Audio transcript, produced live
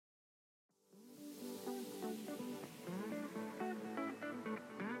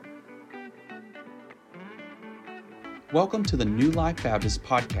Welcome to the New Life Baptist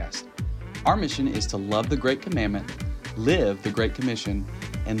podcast. Our mission is to love the Great Commandment, live the Great Commission,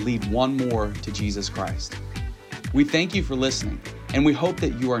 and lead one more to Jesus Christ. We thank you for listening, and we hope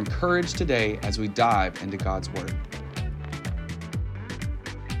that you are encouraged today as we dive into God's Word.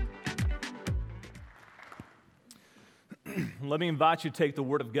 Let me invite you to take the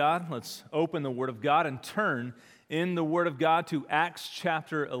Word of God. Let's open the Word of God and turn in the Word of God to Acts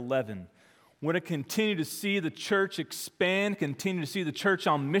chapter 11. We're going to continue to see the church expand, continue to see the church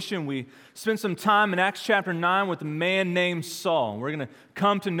on mission. We spent some time in Acts chapter 9 with a man named Saul. We're going to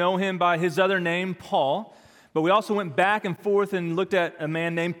come to know him by his other name, Paul. But we also went back and forth and looked at a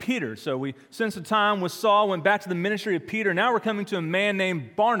man named Peter. So we spent some time with Saul, went back to the ministry of Peter. Now we're coming to a man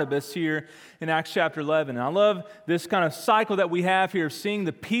named Barnabas here in Acts chapter 11. And I love this kind of cycle that we have here of seeing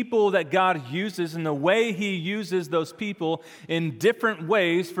the people that God uses and the way He uses those people in different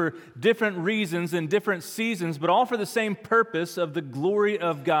ways for different reasons and different seasons, but all for the same purpose of the glory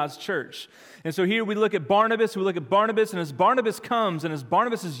of God's church. And so here we look at Barnabas, and as Barnabas comes and as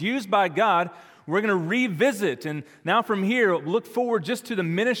Barnabas is used by God, we're going to revisit, and now from here, look forward just to the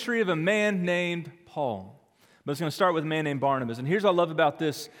ministry of a man named Paul. But it's going to start with a man named Barnabas. And here's what I love about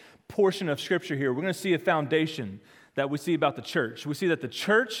this portion of Scripture here. We're going to see a foundation that we see about the church. We see that the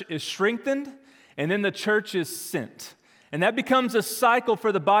church is strengthened, and then the church is sent. And that becomes a cycle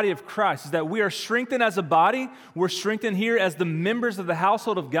for the body of Christ, is that we are strengthened as a body. We're strengthened here as the members of the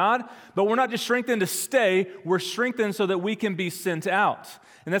household of God, but we're not just strengthened to stay, we're strengthened so that we can be sent out.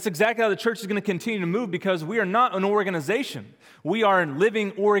 And that's exactly how the church is going to continue to move, because we are not an organization. We are a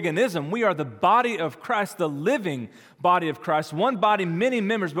living organism. We are the body of Christ, the living body of Christ. One body, many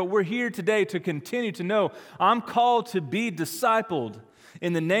members, but we're here today to continue to know I'm called to be discipled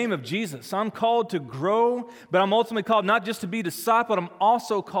in the name of Jesus. I'm called to grow, but I'm ultimately called not just to be discipled, I'm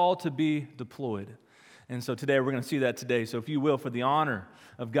also called to be deployed. And so today we're going to see that today. So if you will, for the honor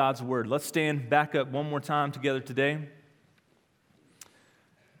of God's word, let's stand back up one more time together today.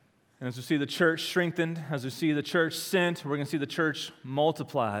 And as we see the church strengthened, as we see the church sent, we're going to see the church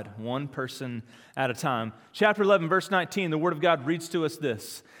multiplied, one person at a time. Chapter 11, verse 19, the Word of God reads to us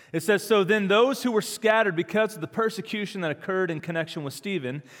this. It says, "So then those who were scattered because of the persecution that occurred in connection with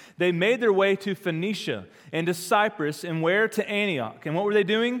Stephen, they made their way to Phoenicia and to Cyprus, and where? To Antioch. And what were they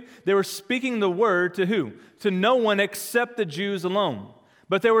doing? They were speaking the word to who? To no one except the Jews alone.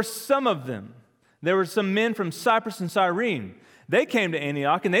 But there were some of them. There were some men from Cyprus and Cyrene. They came to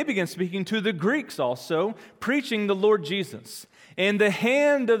Antioch, and they began speaking to the Greeks also, preaching the Lord Jesus. And the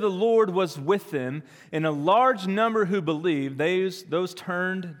hand of the Lord was with them, and a large number who believed, those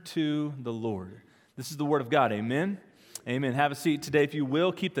turned to the Lord." This is the word of God. Amen? Amen. Have a seat today, if you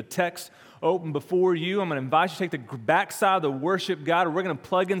will. Keep the text open before you. I'm going to invite you to take the backside of the worship God. We're going to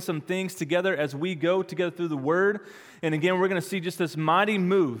plug in some things together as we go together through the Word. And again, we're going to see just this mighty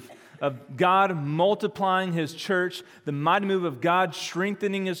move of God multiplying His church, the mighty move of God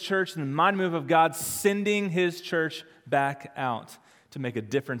strengthening His church, and the mighty move of God sending His church back out to make a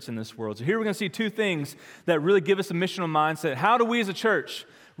difference in this world. So here we're going to see two things that really give us a missional mindset. How do we as a church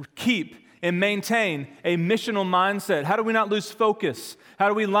keep and maintain a missional mindset? How do we not lose focus? How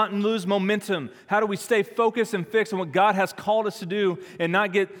do we not lose momentum? How do we stay focused and fixed on what God has called us to do and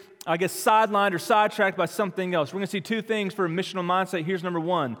not get, sidelined or sidetracked by something else? We're going to see two things for a missional mindset. Here's number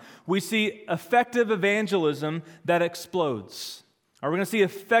one. We see effective evangelism that explodes. We're going to see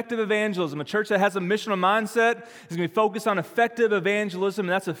effective evangelism. A church that has a missional mindset is going to be focused on effective evangelism,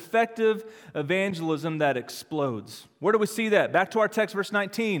 and that's effective evangelism that explodes. Where do we see that? Back to our text, verse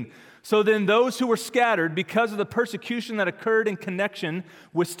 19. "So then those who were scattered because of the persecution that occurred in connection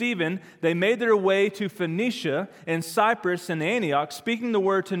with Stephen, they made their way to Phoenicia and Cyprus and Antioch, speaking the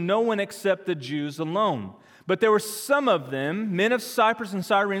word to no one except the Jews alone. But there were some of them, men of Cyprus and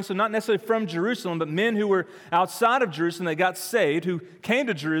Cyrene," so not necessarily from Jerusalem, but men who were outside of Jerusalem that got saved, who came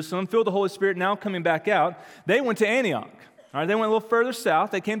to Jerusalem, filled the Holy Spirit, now coming back out. They went to Antioch. All right, they went a little further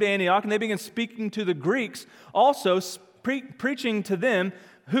south. They came to Antioch, and they began speaking to the Greeks, also preaching to them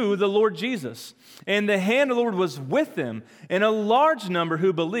who? The Lord Jesus. And the hand of the Lord was with them, and a large number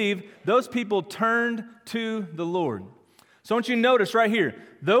who believed, those people turned to the Lord. So I want you to notice right here,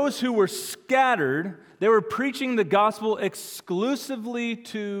 those who were scattered, they were preaching the gospel exclusively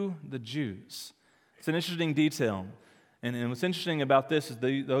to the Jews. It's an interesting detail. And what's interesting about this is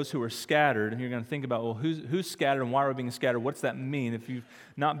those who were scattered, and you're going to think about, well, who's scattered and why are we being scattered? What's that mean? If you've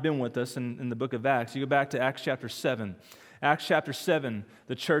not been with us in the book of Acts, you go back to Acts chapter 7. Acts chapter 7,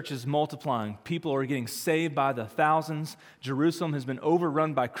 the church is multiplying. People are getting saved by the thousands. Jerusalem has been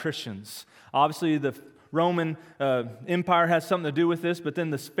overrun by Christians. Obviously, the Roman Empire has something to do with this, but then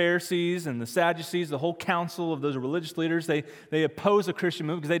the Pharisees and the Sadducees, the whole council of those religious leaders, they oppose the Christian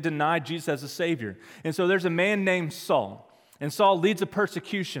movement because they deny Jesus as a Savior. And so there's a man named Saul, and Saul leads a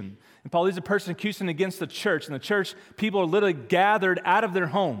persecution. And Paul leads a persecution against the church. And the church, people are literally gathered out of their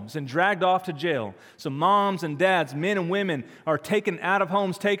homes and dragged off to jail. So moms and dads, men and women are taken out of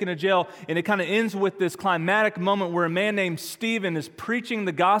homes, taken to jail. And it kind of ends with this climatic moment where a man named Stephen is preaching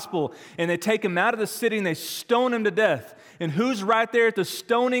the gospel. And they take him out of the city and they stone him to death. And who's right there at the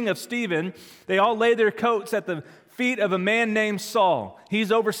stoning of Stephen? They all lay their coats at the feet of a man named Saul.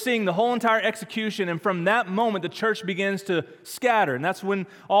 He's overseeing the whole entire execution, and from that moment, the church begins to scatter, and that's when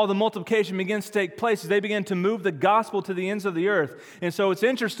all the multiplication begins to take place, as they begin to move the gospel to the ends of the earth. And so it's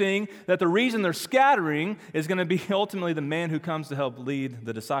interesting that the reason they're scattering is going to be ultimately the man who comes to help lead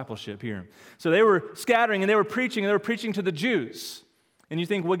the discipleship here. So they were scattering, and they were preaching to the Jews. And you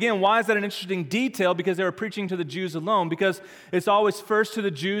think, well, again, why is that an interesting detail? Because they were preaching to the Jews alone, because it's always first to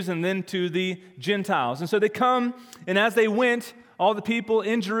the Jews and then to the Gentiles. And so they come, and as they went, all the people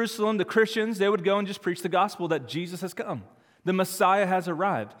in Jerusalem, the Christians, they would go and just preach the gospel that Jesus has come, the Messiah has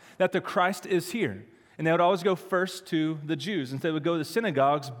arrived, that the Christ is here. And they would always go first to the Jews, and they would go to the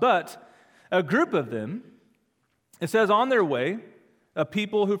synagogues. But a group of them, it says on their way, a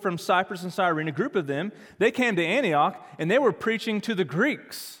people who from Cyprus and Cyrene, a group of them, they came to Antioch and they were preaching to the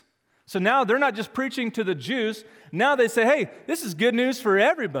Greeks. So now they're not just preaching to the Jews. Now they say, hey, this is good news for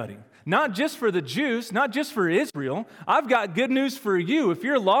everybody. Not just for the Jews, not just for Israel. I've got good news for you. If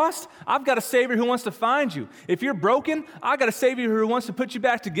you're lost, I've got a Savior who wants to find you. If you're broken, I've got a Savior who wants to put you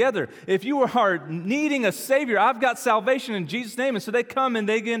back together. If you are needing a Savior, I've got salvation in Jesus' name. And so they come and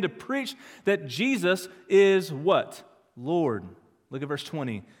they begin to preach that Jesus is what? Lord. Look at verse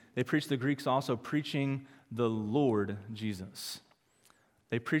 20. They preached the Greeks also, preaching the Lord Jesus.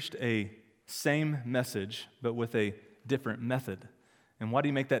 They preached a same message, but with a different method. And why do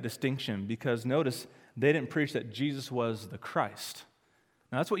you make that distinction? Because notice, they didn't preach that Jesus was the Christ.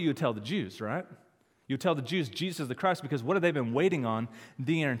 Now, that's what you would tell the Jews, right? You would tell the Jews Jesus is the Christ, because what have they been waiting on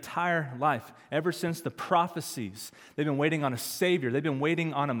the entire life? Ever since the prophecies, they've been waiting on a Savior. They've been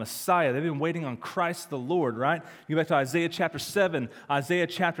waiting on a Messiah. They've been waiting on Christ the Lord, right? You go back to Isaiah chapter 7, Isaiah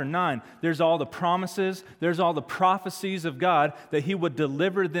chapter 9. There's all the promises. There's all the prophecies of God that He would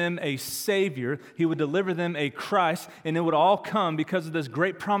deliver them a Savior. He would deliver them a Christ, and it would all come because of this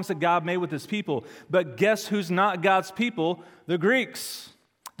great promise that God made with His people. But guess who's not God's people? The Greeks,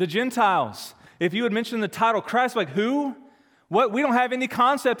 the Gentiles. If you would mention the title Christ, like who? What? We don't have any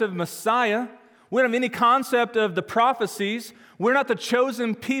concept of Messiah. We don't have any concept of the prophecies. We're not the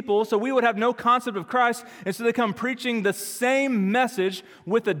chosen people, so we would have no concept of Christ. And so they come preaching the same message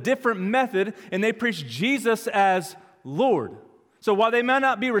with a different method, and they preach Jesus as Lord. So while they might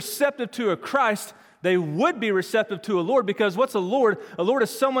not be receptive to a Christ, they would be receptive to a Lord, because what's a Lord? A Lord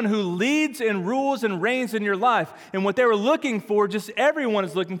is someone who leads and rules and reigns in your life. And what they were looking for, just everyone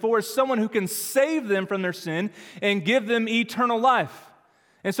is looking for, is someone who can save them from their sin and give them eternal life.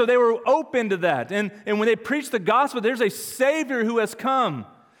 And so they were open to that. And when they preach the gospel, there's a Savior who has come.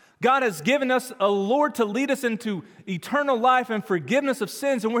 God has given us a Lord to lead us into eternal life and forgiveness of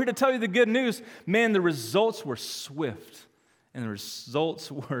sins. And we're here to tell you the good news. Man, the results were swift. And the results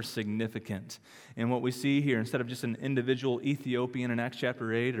were significant. And what we see here, instead of just an individual Ethiopian in Acts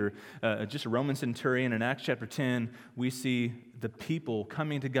chapter 8 or just a Roman centurion in Acts chapter 10, we see the people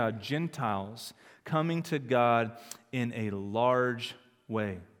coming to God, Gentiles coming to God in a large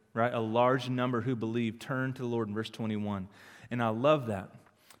way, right? A large number who believe turn to the Lord in verse 21. And I love that,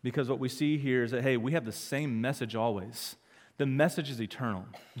 because what we see here is that, hey, we have the same message always. The message is eternal.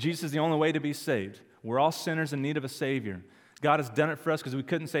 Jesus is the only way to be saved. We're all sinners in need of a Savior. God has done it for us because we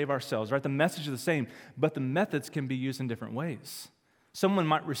couldn't save ourselves, right? The message is the same, but the methods can be used in different ways. Someone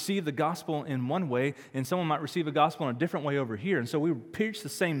might receive the gospel in one way, and someone might receive the gospel in a different way over here. And so we preach the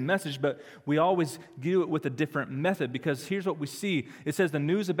same message, but we always do it with a different method, because here's what we see. It says the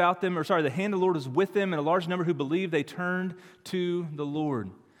news about them, the hand of the Lord was with them, and a large number who believed, they turned to the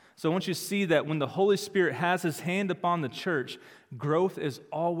Lord. So I want you to see that when the Holy Spirit has His hand upon the church, growth is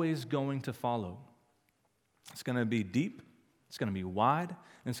always going to follow. It's going to be deep. It's going to be wide,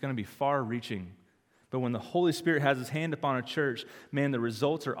 and it's going to be far-reaching. But when the Holy Spirit has His hand upon a church, man, the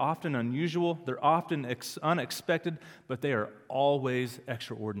results are often unusual, they're often unexpected, but they are always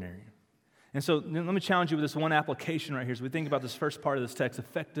extraordinary. And so let me challenge you with this one application right here. As we think about this first part of this text,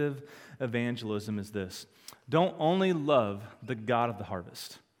 effective evangelism is this. Don't only love the God of the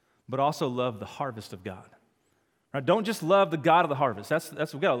harvest, but also love the harvest of God. Right? Don't just love the God of the harvest. That's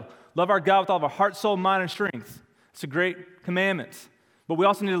what we got. Love our God with all of our heart, soul, mind, and strength. It's a great commandment. But we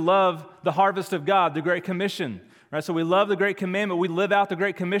also need to love the harvest of God, the Great Commission. Right? So we love the Great Commandment. We live out the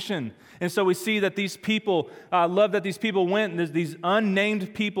Great Commission. And so we see that these people, love that these people went, these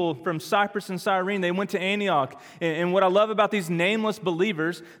unnamed people from Cyprus and Cyrene, they went to Antioch. And what I love about these nameless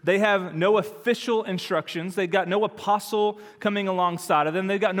believers, they have no official instructions. They've got no apostle coming alongside of them.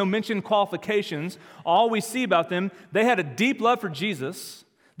 They've got no mentioned qualifications. All we see about them, they had a deep love for Jesus.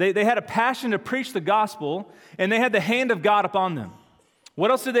 They had a passion to preach the gospel, and they had the hand of God upon them. What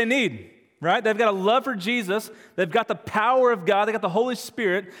else did they need? Right? They've got a love for Jesus. They've got the power of God. They've got the Holy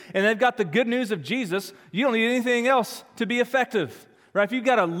Spirit. And they've got the good news of Jesus. You don't need anything else to be effective. Right? If you've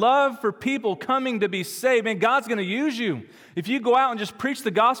got a love for people coming to be saved, man, God's going to use you. If you go out and just preach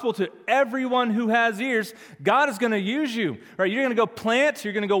the gospel to everyone who has ears, God is going to use you. Right? You're going to go plant.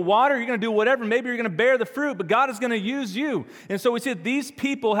 You're going to go water. You're going to do whatever. Maybe you're going to bear the fruit, but God is going to use you. And so we see that these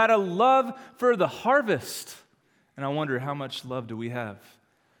people had a love for the harvest. And I wonder, how much love do we have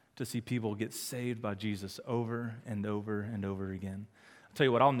to see people get saved by Jesus over and over and over again? I'll tell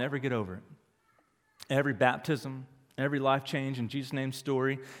you what, I'll never get over it. Every baptism, every life change in Jesus' name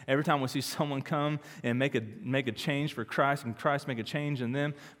story, every time we see someone come and make a change for Christ and Christ make a change in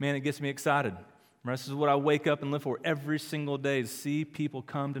them, man, it gets me excited. This is what I wake up and live for every single day, to see people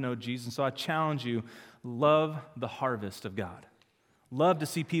come to know Jesus. So I challenge you, love the harvest of God. Love to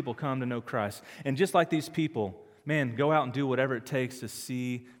see people come to know Christ. And just like these people, man, go out and do whatever it takes to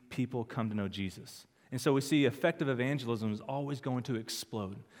see people come to know Jesus. And so we see effective evangelism is always going to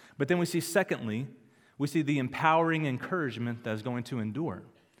explode. But then we see, secondly, we see the empowering encouragement that is going to endure.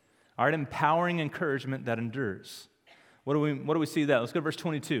 All right, empowering encouragement that endures. What do we see that? Let's go to verse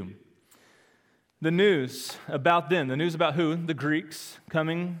 22. The news about them, the news about who? The Greeks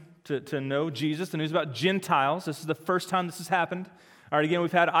coming to know Jesus, the news about Gentiles. This is the first time this has happened. All right, again,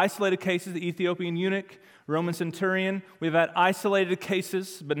 we've had isolated cases, the Ethiopian eunuch, Roman centurion. We've had isolated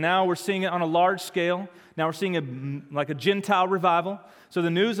cases, but now we're seeing it on a large scale. Now we're seeing a Gentile revival. So the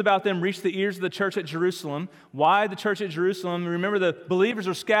news about them reached the ears of the church at Jerusalem. Why the church at Jerusalem? Remember, the believers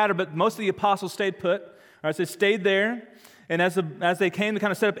were scattered, but most of the apostles stayed put. All right, so they stayed there. And as they came to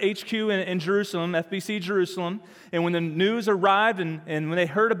kind of set up HQ in Jerusalem, FBC Jerusalem, and when the news arrived and when they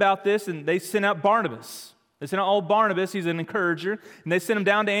heard about this, and they sent out Barnabas. They sent out old Barnabas, he's an encourager, and they sent him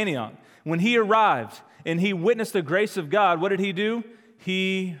down to Antioch. When he arrived and he witnessed the grace of God, what did he do?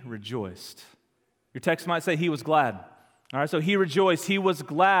 He rejoiced. Your text might say he was glad. All right, so he rejoiced, he was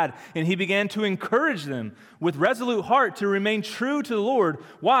glad, and he began to encourage them with resolute heart to remain true to the Lord.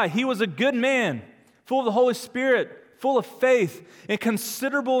 Why? He was a good man, full of the Holy Spirit, full of faith, and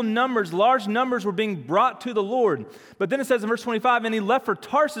considerable numbers, large numbers were being brought to the Lord. But then it says in verse 25, and he left for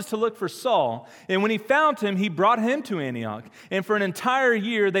Tarsus to look for Saul. And when he found him, he brought him to Antioch. And for an entire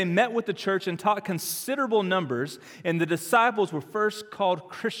year, they met with the church and taught considerable numbers. And the disciples were first called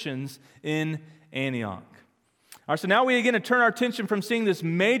Christians in Antioch. All right, so now we again turn our attention from seeing this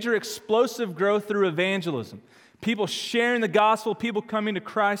major explosive growth through evangelism. People sharing the gospel, people coming to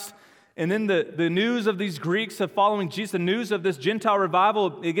Christ. And then the news of these Greeks of following Jesus, the news of this Gentile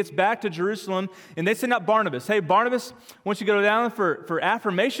revival, it gets back to Jerusalem, and they send out Barnabas. Hey, Barnabas, I want you to go down there for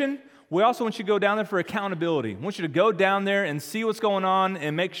affirmation. We also want you to go down there for accountability. I want you to go down there and see what's going on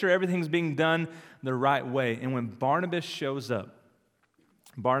and make sure everything's being done the right way. And when Barnabas shows up,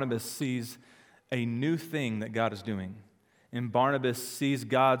 Barnabas sees a new thing that God is doing. And Barnabas sees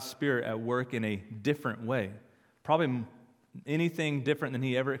God's Spirit at work in a different way. Probably anything different than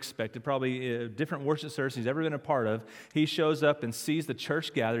he ever expected, probably a different worship service he's ever been a part of. He shows up and sees the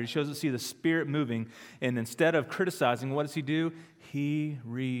church gathered. He shows up to see the Spirit moving, and instead of criticizing, what does he do? He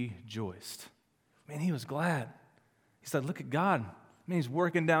rejoiced. Man, he was glad. He said, look at God. Man, he's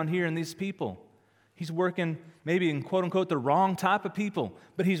working down here in these people. He's working maybe in quote-unquote the wrong type of people,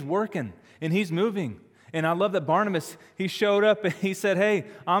 but he's working, and he's moving. And I love that Barnabas, he showed up and he said, hey,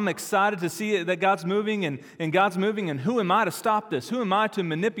 I'm excited to see it, that God's moving and God's moving, and who am I to stop this? Who am I to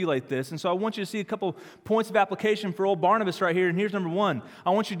manipulate this? And so I want you to see a couple points of application for old Barnabas right here. And here's number one. I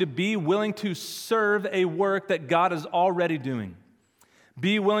want you to be willing to serve a work that God is already doing.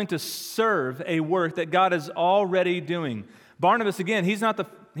 Be willing to serve a work that God is already doing. Barnabas, again, he's not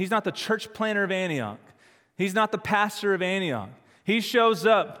the church planter of Antioch. He's not the pastor of Antioch. He shows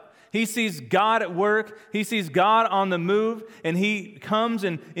up. He sees God at work. He sees God on the move. And he comes,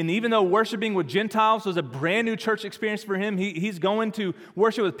 and even though worshiping with Gentiles was a brand new church experience for him, he's going to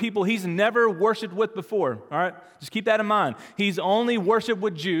worship with people he's never worshiped with before. All right? Just keep that in mind. He's only worshiped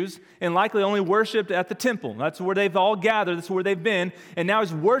with Jews and likely only worshiped at the temple. That's where they've all gathered. That's where they've been. And now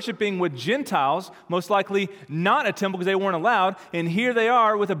he's worshiping with Gentiles, most likely not a temple because they weren't allowed. And here they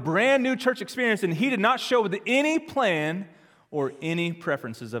are with a brand new church experience. And he did not show with any plan or any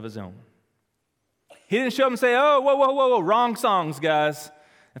preferences of his own. He didn't show up and say, oh, whoa, wrong songs, guys.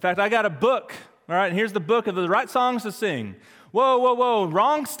 In fact, I got a book, all right, and here's the book of the right songs to sing. Whoa,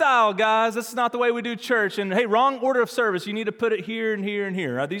 wrong style, guys. This is not the way we do church. And hey, wrong order of service. You need to put it here and here and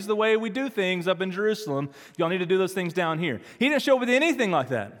here. Right? These are the way we do things up in Jerusalem. Y'all need to do those things down here. He didn't show up with anything like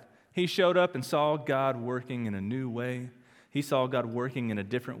that. He showed up and saw God working in a new way. He saw God working in a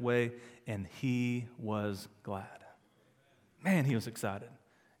different way, and he was glad. Man, he was excited.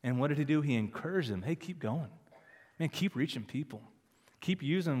 And what did he do? He encouraged them. Hey, keep going. Man, keep reaching people. Keep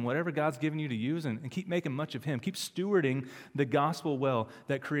using whatever God's given you to use and keep making much of him. Keep stewarding the gospel well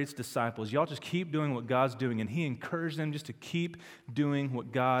that creates disciples. Y'all just keep doing what God's doing. And he encouraged them just to keep doing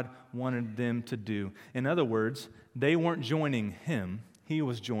what God wanted them to do. In other words, they weren't joining him. He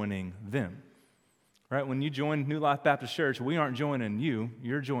was joining them. Right? When you join New Life Baptist Church, we aren't joining you.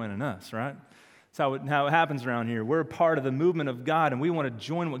 You're joining us, right? That's how it happens around here. We're a part of the movement of God, and we want to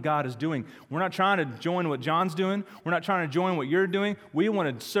join what God is doing. We're not trying to join what John's doing. We're not trying to join what you're doing. We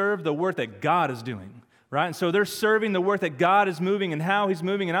want to serve the work that God is doing, right? And so they're serving the work that God is moving and how he's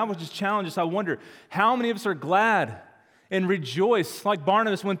moving. And I was just challenged. I wonder, how many of us are glad and rejoice like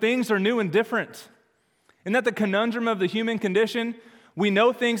Barnabas when things are new and different? Isn't that the conundrum of the human condition? We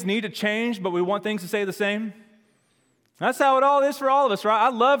know things need to change, but we want things to stay the same. That's how it all is for all of us, right? I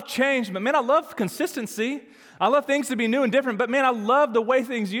love change, but man, I love consistency. I love things to be new and different, but man, I love the way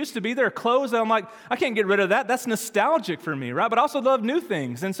things used to be. There are clothes that I'm like, I can't get rid of that. That's nostalgic for me, right? But I also love new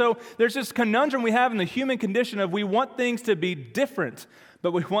things. And so there's this conundrum we have in the human condition of we want things to be different,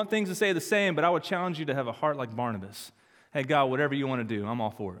 but we want things to stay the same. But I would challenge you to have a heart like Barnabas. Hey, God, whatever you want to do, I'm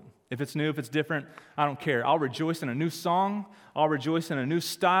all for it. If it's new, if it's different, I don't care. I'll rejoice in a new song. I'll rejoice in a new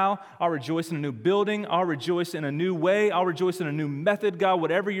style. I'll rejoice in a new building. I'll rejoice in a new way. I'll rejoice in a new method. God,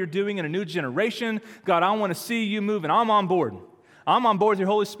 whatever you're doing in a new generation, God, I want to see you move, and I'm on board. I'm on board with your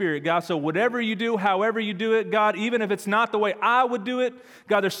Holy Spirit, God. So whatever you do, however you do it, God, even if it's not the way I would do it,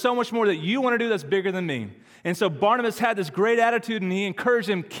 God, there's so much more that you want to do that's bigger than me. And so Barnabas had this great attitude, and he encouraged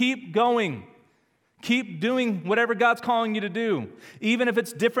him, keep going. Keep doing whatever God's calling you to do, even if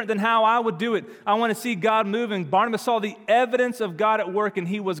it's different than how I would do it. I want to see God moving. Barnabas saw the evidence of God at work, and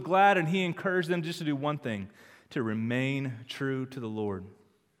he was glad, and he encouraged them just to do one thing, to remain true to the Lord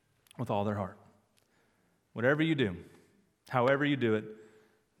with all their heart. Whatever you do, however you do it,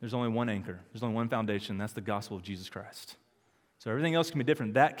 there's only one anchor. There's only one foundation. That's the gospel of Jesus Christ. So everything else can be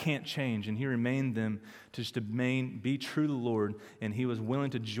different. That can't change. And he remained them to just be true to the Lord. And he was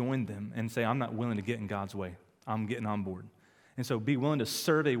willing to join them and say, I'm not willing to get in God's way. I'm getting on board. And so be willing to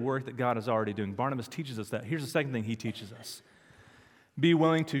serve a work that God is already doing. Barnabas teaches us that. Here's the second thing he teaches us. Be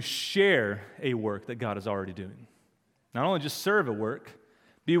willing to share a work that God is already doing. Not only just serve a work,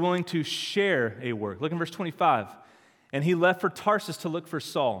 be willing to share a work. Look in verse 25. And he left for Tarsus to look for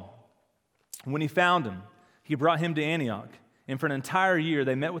Saul. When he found him, he brought him to Antioch. And for an entire year,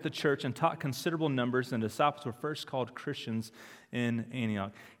 they met with the church and taught considerable numbers, and the disciples were first called Christians in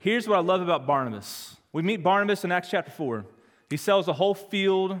Antioch. Here's what I love about Barnabas. We meet Barnabas in Acts chapter 4. He sells a whole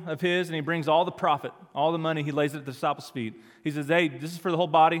field of his, and he brings all the profit, all the money, he lays it at the disciples' feet. He says, hey, this is for the whole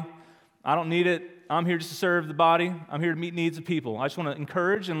body. I don't need it. I'm here just to serve the body. I'm here to meet needs of people. I just want to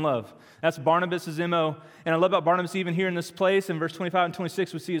encourage and love. That's Barnabas' MO. And I love about Barnabas even here in this place. In verse 25 and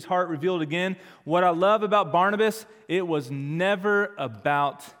 26, we see his heart revealed again. What I love about Barnabas, it was never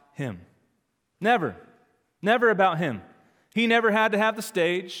about him. Never. Never about him. He never had to have the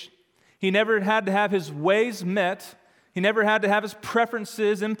stage. He never had to have his ways met. He never had to have his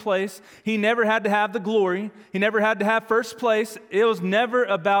preferences in place. He never had to have the glory. He never had to have first place. It was never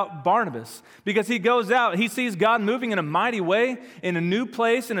about Barnabas because he goes out, he sees God moving in a mighty way, in a new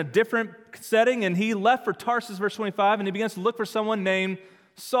place, in a different setting, and he left for Tarsus, verse 25, and he begins to look for someone named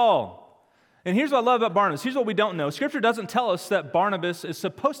Saul. And here's what I love about Barnabas. Here's what we don't know. Scripture doesn't tell us that Barnabas is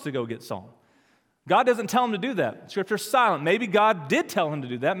supposed to go get Saul. God doesn't tell him to do that. Scripture's silent. Maybe God did tell him to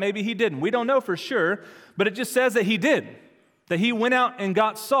do that. Maybe he didn't. We don't know for sure, but it just says that he did, that he went out and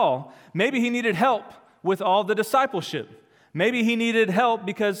got Saul. Maybe he needed help with all the discipleship. Maybe he needed help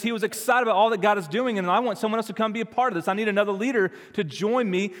because he was excited about all that God is doing, and I want someone else to come be a part of this. I need another leader to join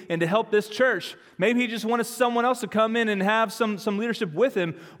me and to help this church. Maybe he just wanted someone else to come in and have some leadership with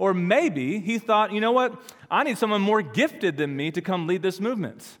him, or maybe he thought, you know what, I need someone more gifted than me to come lead this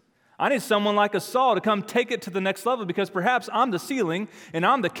movement. I need someone like a Saul to come take it to the next level because perhaps I'm the ceiling and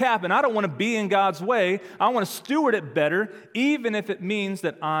I'm the cap and I don't want to be in God's way. I want to steward it better, even if it means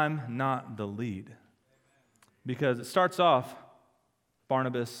that I'm not the lead. Because it starts off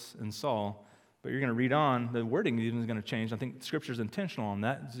Barnabas and Saul, but you're going to read on, the wording even is going to change. I think Scripture's intentional on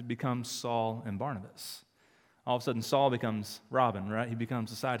that. It becomes Saul and Barnabas. All of a sudden, Saul becomes Robin, right? He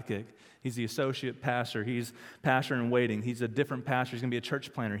becomes a sidekick. He's the associate pastor. He's pastor in waiting. He's a different pastor. He's going to be a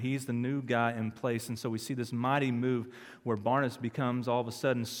church planner. He's the new guy in place. And so we see this mighty move where Barnabas becomes all of a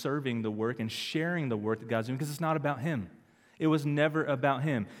sudden serving the work and sharing the work that God's doing because it's not about him. It was never about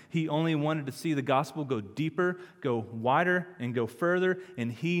him. He only wanted to see the gospel go deeper, go wider, and go further,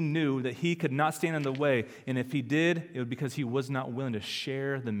 and he knew that he could not stand in the way. And if he did, it was because he was not willing to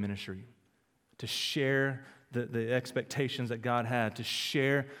share the ministry, to share the expectations that God had, to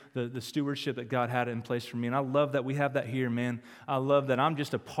share the stewardship that God had in place for me. And I love that we have that here, man. I love that I'm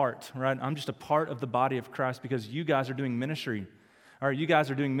just a part, right? I'm just a part of the body of Christ because you guys are doing ministry. All right, you guys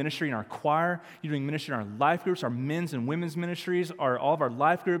are doing ministry in our choir. You're doing ministry in our life groups, our men's and women's ministries, all of our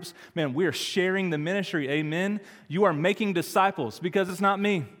life groups. Man, we are sharing the ministry, amen? You are making disciples because it's not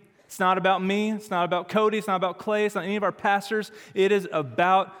me. It's not about me. It's not about Cody. It's not about Clay. It's not any of our pastors. It is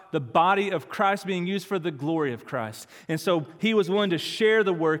about the body of Christ being used for the glory of Christ. And so he was willing to share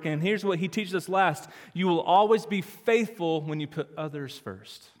the work. And here's what he teaches us last. You will always be faithful when you put others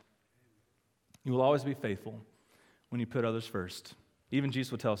first. You will always be faithful when you put others first. Even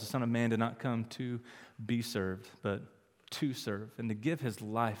Jesus would tell us, the Son of Man did not come to be served, but to serve and to give his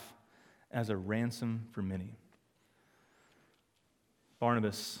life as a ransom for many.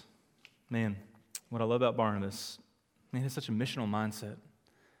 Barnabas, man, what I love about Barnabas, man, he has such a missional mindset.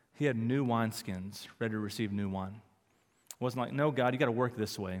 He had new wineskins ready to receive new wine. It wasn't like, no, God, you got to work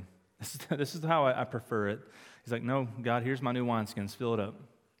this way. This is how I prefer it. He's like, no, God, here's my new wineskins. Fill it up.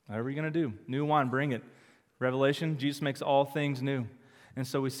 Whatever you're going to do. New wine, bring it. Revelation, Jesus makes all things new. And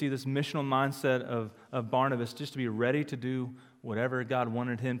so we see this missional mindset of Barnabas just to be ready to do whatever God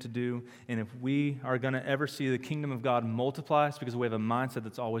wanted him to do. And if we are going to ever see the kingdom of God multiply, it's because we have a mindset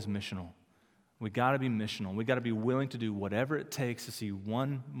that's always missional. We got to be missional. We got to be willing to do whatever it takes to see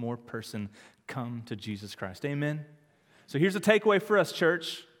one more person come to Jesus Christ. Amen? So here's the takeaway for us,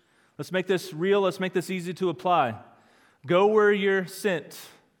 church. Let's make this real. Let's make this easy to apply. Go where you're sent.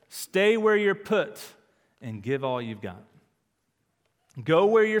 Stay where you're put. And give all you've got. Go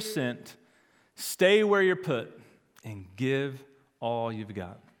where you're sent, stay where you're put, and give all you've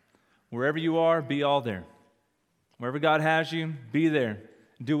got. Wherever you are, be all there. Wherever God has you, be there.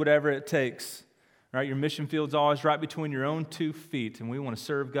 Do whatever it takes. Right? Your mission field's always right between your own 2 feet, and we want to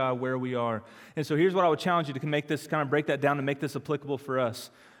serve God where we are. And so here's what I would challenge you to make this, kind of break that down to make this applicable for us.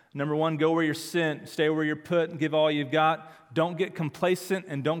 Number 1, go where you're sent, stay where you're put, and give all you've got. Don't get complacent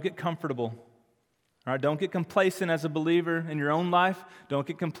and don't get comfortable. All right, don't get complacent as a believer in your own life. Don't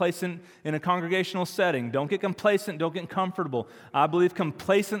get complacent in a congregational setting. Don't get complacent. Don't get comfortable. I believe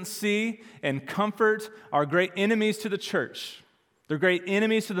complacency and comfort are great enemies to the church. They're great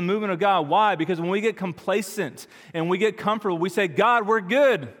enemies to the movement of God. Why? Because when we get complacent and we get comfortable, we say, God, we're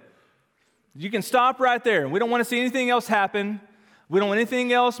good. You can stop right there. We don't want to see anything else happen. We don't want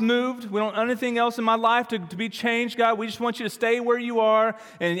anything else moved. We don't want anything else in my life to be changed, God. We just want you to stay where you are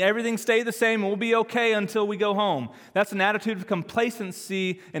and everything stay the same and we'll be okay until we go home. That's an attitude of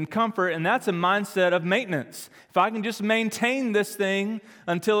complacency and comfort, and that's a mindset of maintenance. If I can just maintain this thing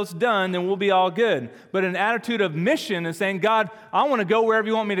until it's done, then we'll be all good. But an attitude of mission is saying, God, I want to go wherever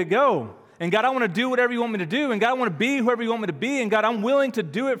you want me to go. And God, I want to do whatever you want me to do. And God, I want to be whoever you want me to be. And God, I'm willing to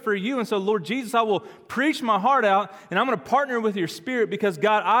do it for you. And so, Lord Jesus, I will preach my heart out. And I'm going to partner with your spirit because,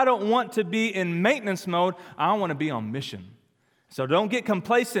 God, I don't want to be in maintenance mode. I want to be on mission. So don't get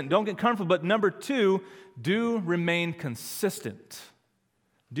complacent. Don't get comfortable. But number 2, do remain consistent.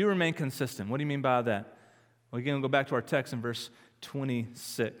 Do remain consistent. What do you mean by that? Well, again, we'll go back to our text in verse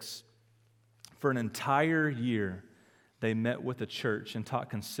 26. For an entire year, they met with the church and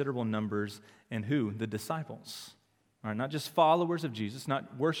taught considerable numbers, and who? The disciples. All right, not just followers of Jesus,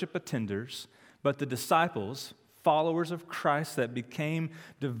 not worship attenders, but the disciples, followers of Christ that became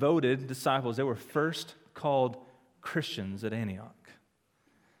devoted disciples. They were first called Christians at Antioch.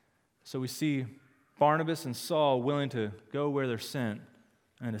 So we see Barnabas and Saul willing to go where they're sent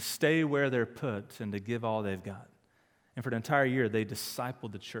and to stay where they're put and to give all they've got. And for an entire year, they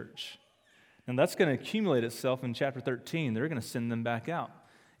discipled the church. And that's going to accumulate itself in chapter 13. They're going to send them back out.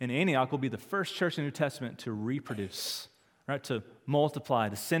 And Antioch will be the first church in the New Testament to reproduce, right? To multiply,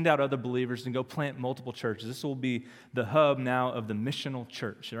 to send out other believers and go plant multiple churches. This will be the hub now of the missional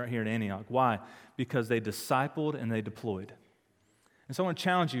church right here in Antioch. Why? Because they discipled and they deployed. And so I want to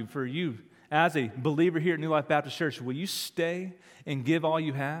challenge you, for you as a believer here at New Life Baptist Church, will you stay and give all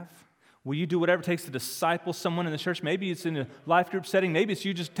you have? Will you do whatever it takes to disciple someone in the church? Maybe it's in a life group setting. Maybe it's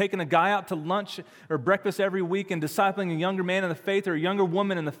you just taking a guy out to lunch or breakfast every week and discipling a younger man in the faith or a younger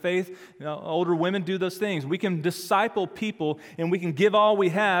woman in the faith. Older women do those things. We can disciple people, and we can give all we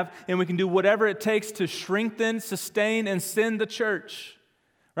have, and we can do whatever it takes to strengthen, sustain, and send the church.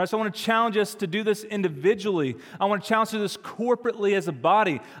 Right, so I want to challenge us to do this individually. I want to challenge us to do this corporately as a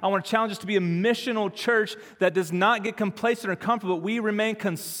body. I want to challenge us to be a missional church that does not get complacent or comfortable, but we remain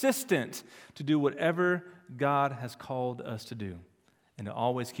consistent to do whatever God has called us to do and to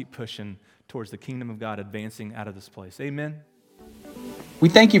always keep pushing towards the kingdom of God advancing out of this place. Amen? We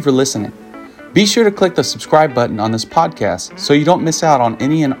thank you for listening. Be sure to click the subscribe button on this podcast so you don't miss out on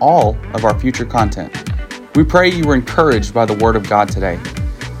any and all of our future content. We pray you were encouraged by the Word of God today.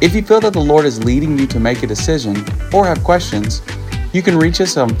 If you feel that the Lord is leading you to make a decision or have questions, you can reach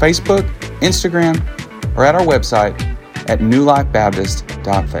us on Facebook, Instagram, or at our website at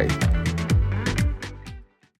newlifebaptist.faith.